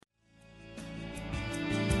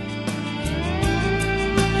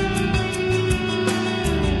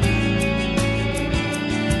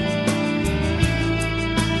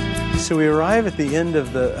So we arrive at the end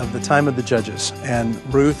of the time of the judges, and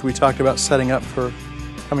Ruth, we talked about setting up for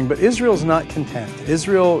coming, but Israel's not content.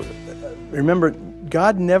 Israel, remember,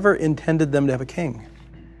 God never intended them to have a king,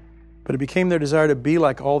 but it became their desire to be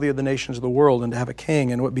like all the other nations of the world and to have a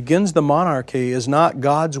king. And what begins the monarchy is not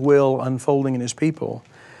God's will unfolding in His people.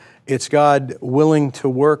 It's God willing to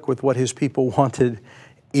work with what His people wanted,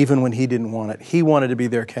 even when He didn't want it. He wanted to be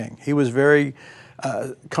their king. He was very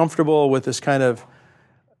comfortable with this kind of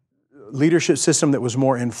leadership system that was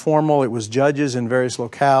more informal. It was judges in various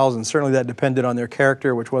locales, and certainly that depended on their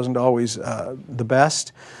character, which wasn't always the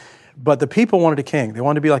best. But the people wanted a king. They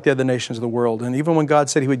wanted to be like the other nations of the world. And even when God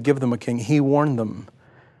said He would give them a king, He warned them.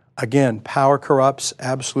 Again, power corrupts,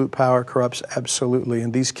 absolute power corrupts absolutely.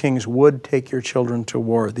 And these kings would take your children to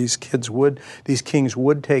war. These kings would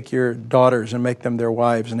take your daughters and make them their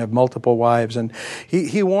wives and have multiple wives. And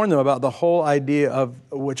he warned them about the whole idea of,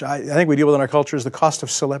 which I think we deal with in our culture, is the cost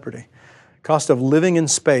of celebrity. Cost of living in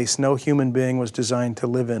space no human being was designed to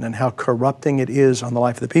live in, and how corrupting it is on the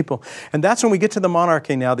life of the people. And that's when we get to the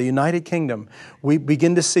monarchy now, the United Kingdom. We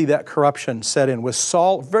begin to see that corruption set in. With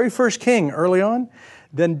Saul, very first king early on,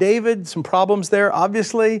 then David, some problems there.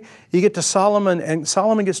 Obviously, you get to Solomon, and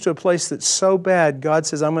Solomon gets to a place that's so bad, God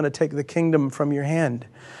says, I'm going to take the kingdom from your hand.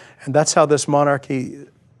 And that's how this monarchy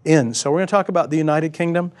ends. So we're going to talk about the United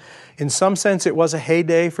Kingdom. In some sense, it was a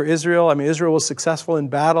heyday for Israel. I mean, Israel was successful in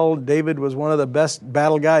battle. David was one of the best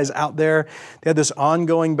battle guys out there. They had this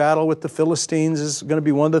ongoing battle with the Philistines. This is going to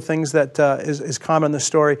be one of the things that is common in the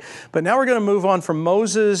story. But now we're going to move on from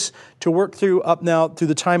Moses to work up now through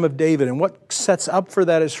the time of David. And what sets up for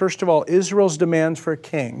that is, first of all, Israel's demands for a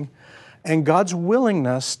king, and God's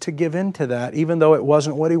willingness to give in to that, even though it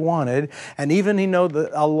wasn't what He wanted. And even He knew that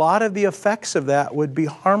a lot of the effects of that would be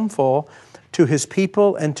harmful to His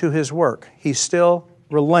people and to His work. He still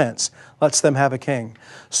relents, lets them have a king.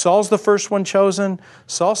 Saul's the first one chosen.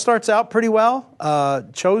 Saul starts out pretty well,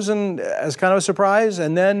 chosen as kind of a surprise,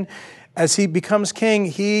 and then as he becomes king,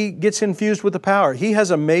 he gets infused with the power. He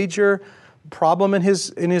has a major problem in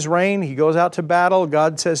his reign. He goes out to battle.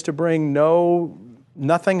 God says to bring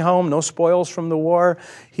nothing home, no spoils from the war.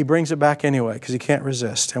 He brings it back anyway because he can't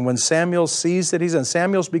resist. And when Samuel sees that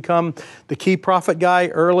Samuel's become the key prophet guy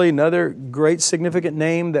early, another great significant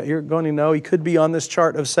name that you're going to know. He could be on this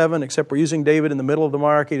chart of 7, except we're using David in the middle of the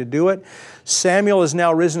monarchy to do it. Samuel is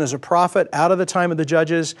now risen as a prophet out of the time of the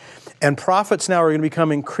judges, and prophets now are going to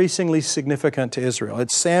become increasingly significant to Israel.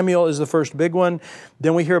 Samuel is the first big one.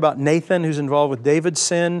 Then we hear about Nathan, who's involved with David's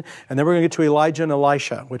sin, and then we're going to get to Elijah and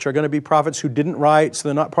Elisha, which are going to be prophets who didn't write, so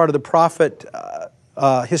they're not part of the prophet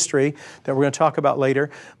history that we're going to talk about later.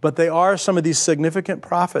 But they are some of these significant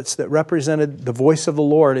prophets that represented the voice of the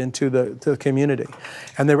Lord to the community.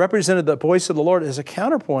 And they represented the voice of the Lord as a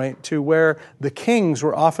counterpoint to where the kings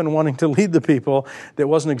were often wanting to lead the people that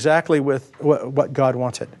wasn't exactly with what God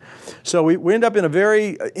wanted. So we end up in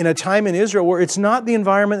a time in Israel where it's not the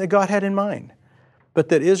environment that God had in mind, but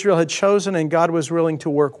that Israel had chosen, and God was willing to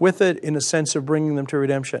work with it in a sense of bringing them to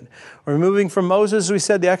redemption. We're moving from Moses, we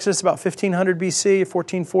said, the Exodus about 1500 BC,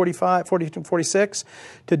 1446,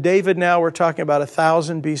 to David now we're talking about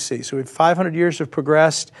 1000 BC. So 500 years have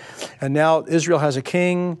progressed, and now Israel has a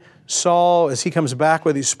king. Saul, as he comes back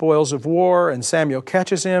with these spoils of war, and Samuel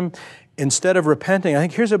catches him, instead of repenting, I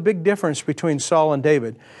think here's a big difference between Saul and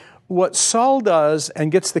David. What Saul does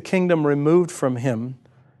and gets the kingdom removed from him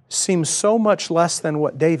seems so much less than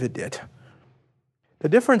what David did. The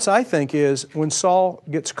difference, I think, is when Saul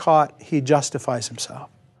gets caught, he justifies himself.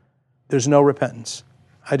 There's no repentance.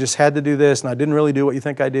 I just had to do this, and I didn't really do what you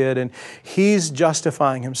think I did. And he's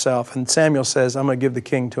justifying himself. And Samuel says, I'm going to give the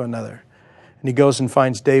king to another. And he goes and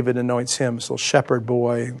finds David, anoints him, this little shepherd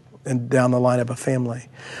boy, and down the line of a family.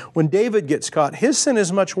 When David gets caught, his sin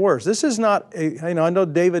is much worse. This is not, I know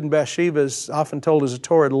David and Bathsheba is often told as a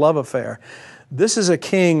torrid love affair. This is a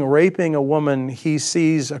king raping a woman he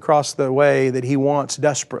sees across the way that he wants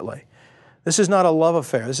desperately. This is not a love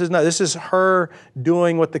affair. This is her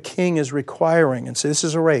doing what the king is requiring. And so this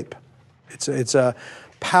is a rape. It's a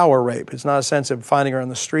power rape. It's not a sense of finding her on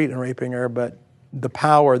the street and raping her, but the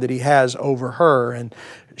power that he has over her. And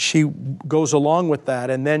she goes along with that,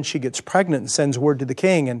 and then she gets pregnant and sends word to the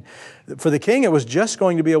king. And for the king, it was just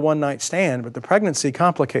going to be a one-night stand, but the pregnancy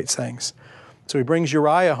complicates things. So he brings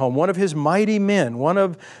Uriah home, one of his mighty men, one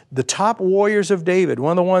of the top warriors of David,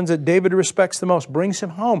 one of the ones that David respects the most, brings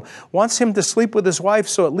him home, wants him to sleep with his wife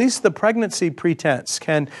so at least the pregnancy pretense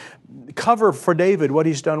can cover for David what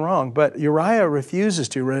he's done wrong. But Uriah refuses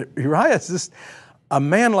to. Uriah is just a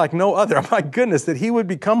man like no other. My goodness, that he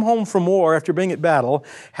would come home from war after being at battle,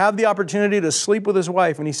 have the opportunity to sleep with his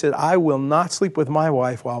wife. And he said, I will not sleep with my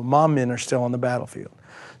wife while my men are still on the battlefield.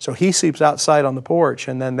 So he sleeps outside on the porch,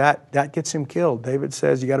 and then that gets him killed. David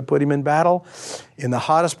says you got to put him in battle, in the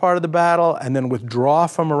hottest part of the battle, and then withdraw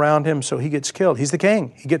from around him so he gets killed. He's the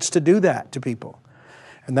king. He gets to do that to people.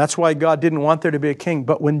 And that's why God didn't want there to be a king.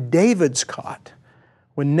 But when David's caught,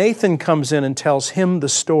 when Nathan comes in and tells him the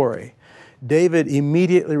story, David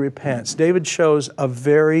immediately repents. David shows a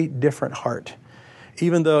very different heart.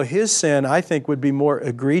 Even though his sin, I think, would be more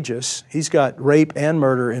egregious. He's got rape and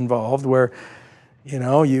murder involved, where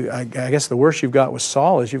I guess the worst you've got with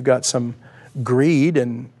Saul is you've got some greed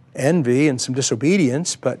and envy and some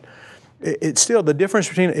disobedience, but it's still the difference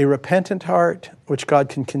between a repentant heart, which God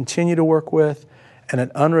can continue to work with, and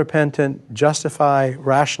an unrepentant, justify,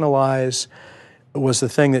 rationalize, was the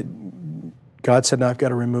thing that God said, no, I've got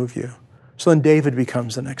to remove you. So then David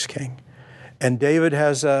becomes the next king. And David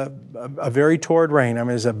has a very torrid reign. I mean,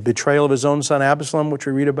 there's a betrayal of his own son Absalom, which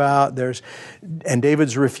we read about. And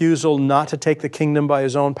David's refusal not to take the kingdom by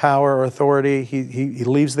his own power or authority. He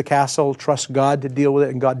leaves the castle, trusts God to deal with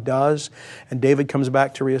it, and God does. And David comes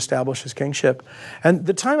back to reestablish his kingship. And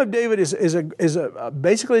the time of David is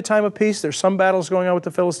basically a time of peace. There's some battles going on with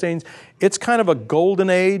the Philistines. It's kind of a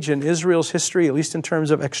golden age in Israel's history, at least in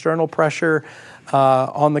terms of external pressure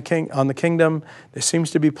on the kingdom. There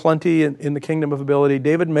seems to be plenty in the kingdom of ability.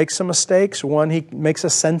 David makes some mistakes. One, he makes a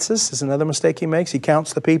census is another mistake he makes. He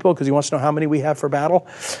counts the people because he wants to know how many we have for battle.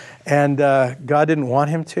 And God didn't want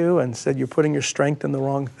him to, and said, you're putting your strength in the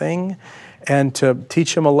wrong thing. And to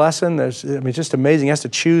teach him a lesson, it's just amazing. He has to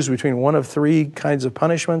choose between one of three kinds of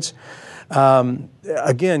punishments.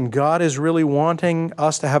 Again, God is really wanting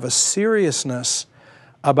us to have a seriousness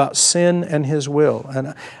about sin and His will. And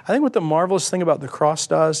I think what the marvelous thing about the cross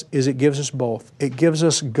does is it gives us both. It gives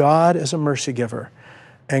us God as a mercy giver.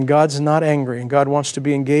 And God's not angry, and God wants to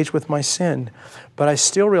be engaged with my sin. But I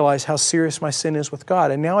still realize how serious my sin is with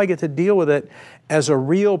God. And now I get to deal with it as a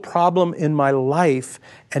real problem in my life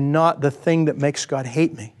and not the thing that makes God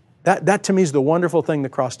hate me. That to me is the wonderful thing the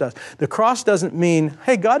cross does. The cross doesn't mean,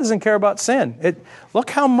 hey, God doesn't care about sin.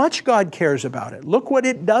 Look how much God cares about it. Look what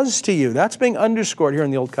it does to you. That's being underscored here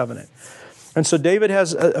in the Old Covenant. And so David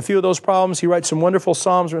has a few of those problems. He writes some wonderful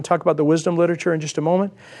Psalms. We're going to talk about the wisdom literature in just a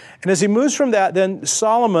moment. And as he moves from that, then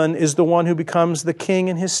Solomon is the one who becomes the king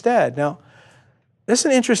in his stead. Now, this is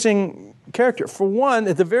an interesting character. For one,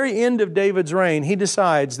 at the very end of David's reign, he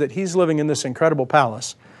decides that he's living in this incredible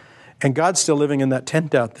palace. And God's still living in that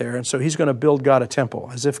tent out there. And so he's going to build God a temple,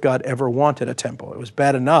 as if God ever wanted a temple. It was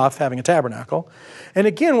bad enough having a tabernacle. And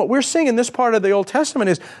again, what we're seeing in this part of the Old Testament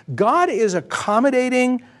is God is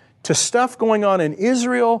accommodating to stuff going on in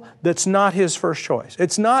Israel that's not His first choice.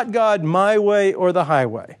 It's not God, my way or the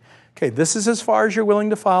highway. Okay, this is as far as you're willing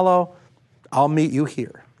to follow. I'll meet you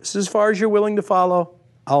here. This is as far as you're willing to follow.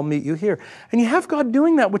 I'll meet you here. And you have God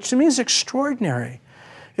doing that, which to me is extraordinary.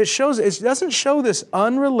 It doesn't show this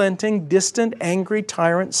unrelenting, distant, angry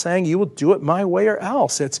tyrant saying, you will do it my way or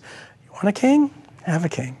else. It's, you want a king? Have a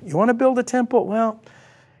king. You want to build a temple? Well,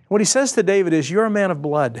 what he says to David is, you're a man of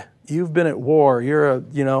blood. You've been at war.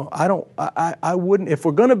 I wouldn't, if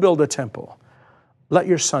we're going to build a temple, let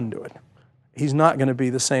your son do it. He's not going to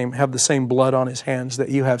be have the same blood on his hands that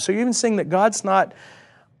you have. So you're even seeing that God's not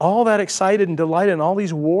all that excited and delighted in all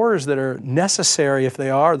these wars that are necessary, if they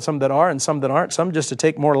are, some that are and some that aren't, some just to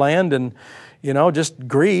take more land and, just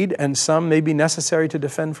greed, and some may be necessary to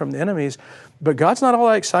defend from the enemies. But God's not all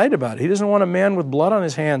that excited about it. He doesn't want a man with blood on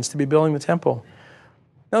his hands to be building the temple.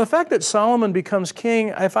 Now, the fact that Solomon becomes king,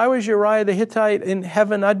 if I was Uriah the Hittite in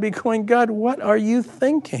heaven, I'd be going, God, what are you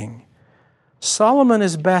thinking? Solomon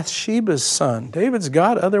is Bathsheba's son. David's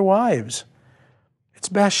got other wives. It's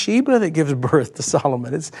Bathsheba that gives birth to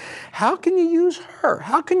Solomon. How can you use her?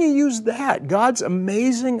 How can you use that? God's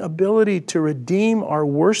amazing ability to redeem our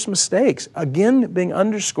worst mistakes, again being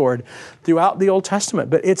underscored throughout the Old Testament.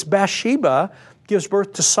 But it's Bathsheba gives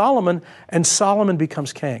birth to Solomon, and Solomon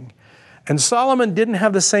becomes king. And Solomon didn't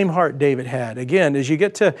have the same heart David had. Again, as you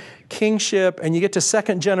get to kingship and you get to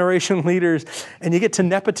second-generation leaders and you get to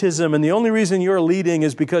nepotism, and the only reason you're leading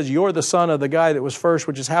is because you're the son of the guy that was first,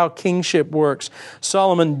 which is how kingship works,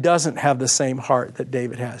 Solomon doesn't have the same heart that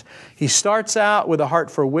David has. He starts out with a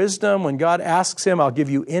heart for wisdom. When God asks him, I'll give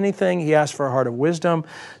you anything, he asks for a heart of wisdom.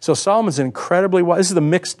 So Solomon's incredibly wise. This is the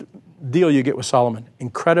mixed deal you get with Solomon.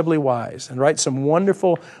 Incredibly wise, and writes some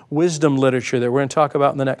wonderful wisdom literature that we're going to talk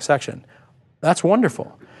about in the next section. That's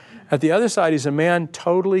wonderful. At the other side, he's a man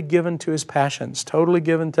totally given to his passions, totally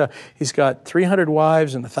given to, he's got 300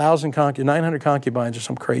 wives and 900 concubines or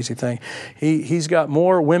some crazy thing. He's got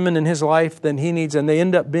more women in his life than he needs, and they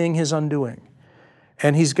end up being his undoing.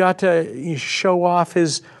 And he's got to show off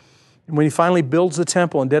when he finally builds the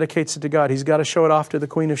temple and dedicates it to God, he's got to show it off to the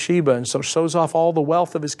Queen of Sheba, and so shows off all the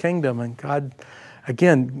wealth of his kingdom. And God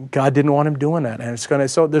didn't want him doing that. And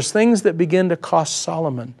so there's things that begin to cost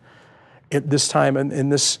Solomon at this time in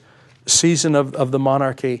this season of the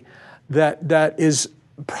monarchy that is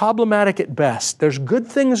problematic at best. There's good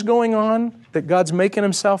things going on, that God's making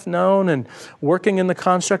himself known and working in the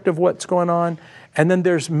construct of what's going on. And then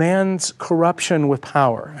there's man's corruption with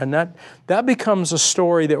power. And that becomes a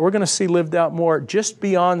story that we're going to see lived out more just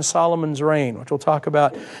beyond Solomon's reign, which we'll talk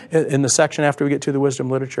about in the section after we get to the wisdom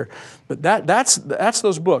literature. But that's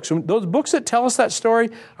those books. And those books that tell us that story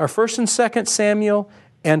are 1st and 2nd Samuel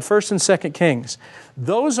and 1st and 2nd Kings.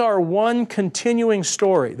 Those are one continuing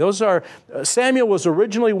story. Those are, Samuel was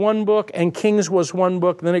originally one book and Kings was one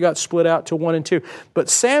book, then it got split out to 1 and 2. But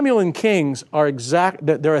Samuel and Kings are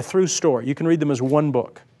they're a through story. You can read them as one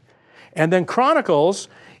book. And then Chronicles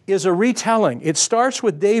is a retelling. It starts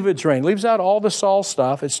with David's reign, leaves out all the Saul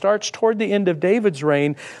stuff. It starts toward the end of David's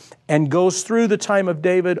reign and goes through the time of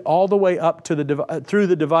David all the way up to through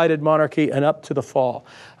the divided monarchy and up to the fall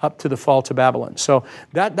to Babylon. So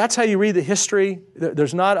that's how you read the history.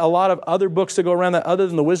 There's not a lot of other books that go around that other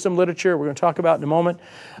than the wisdom literature we're going to talk about in a moment.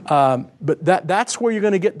 But that's where you're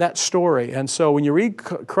going to get that story. And so when you read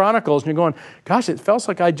Chronicles and you're going, gosh, it feels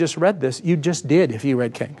like I just read this. You just did if you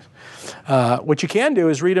read Kings. What you can do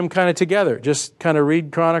is read them kind of together. Just kind of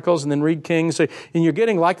read Chronicles and then read Kings. And you're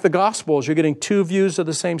getting, like the Gospels, you're getting two views of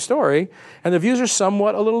the same story. And the views are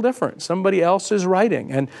somewhat a little different. Somebody else is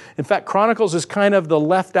writing. And in fact, Chronicles is kind of the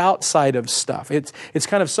left out side of stuff. It's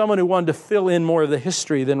kind of someone who wanted to fill in more of the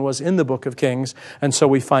history than was in the book of Kings. And so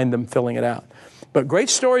we find them filling it out. But great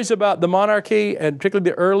stories about the monarchy, and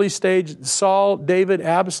particularly the early stage, Saul, David,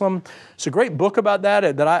 Absalom. It's a great book about that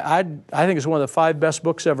I think is one of the 5 best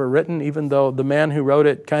books ever written, even though the man who wrote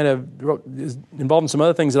it is involved in some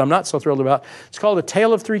other things that I'm not so thrilled about. It's called A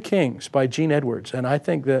Tale of Three Kings by Gene Edwards. And I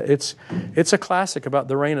think that it's a classic about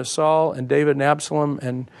the reign of Saul and David and Absalom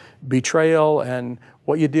and betrayal and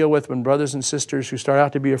what you deal with when brothers and sisters who start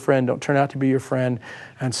out to be your friend don't turn out to be your friend.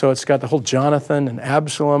 And so it's got the whole Jonathan and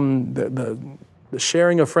Absalom, the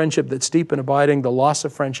sharing of friendship that's deep and abiding, the loss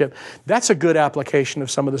of friendship. That's a good application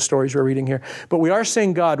of some of the stories we're reading here. But we are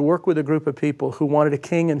seeing God work with a group of people who wanted a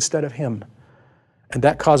king instead of him. And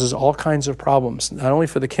that causes all kinds of problems, not only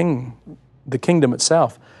for the kingdom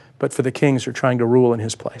itself, but for the kings who are trying to rule in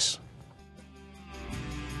his place.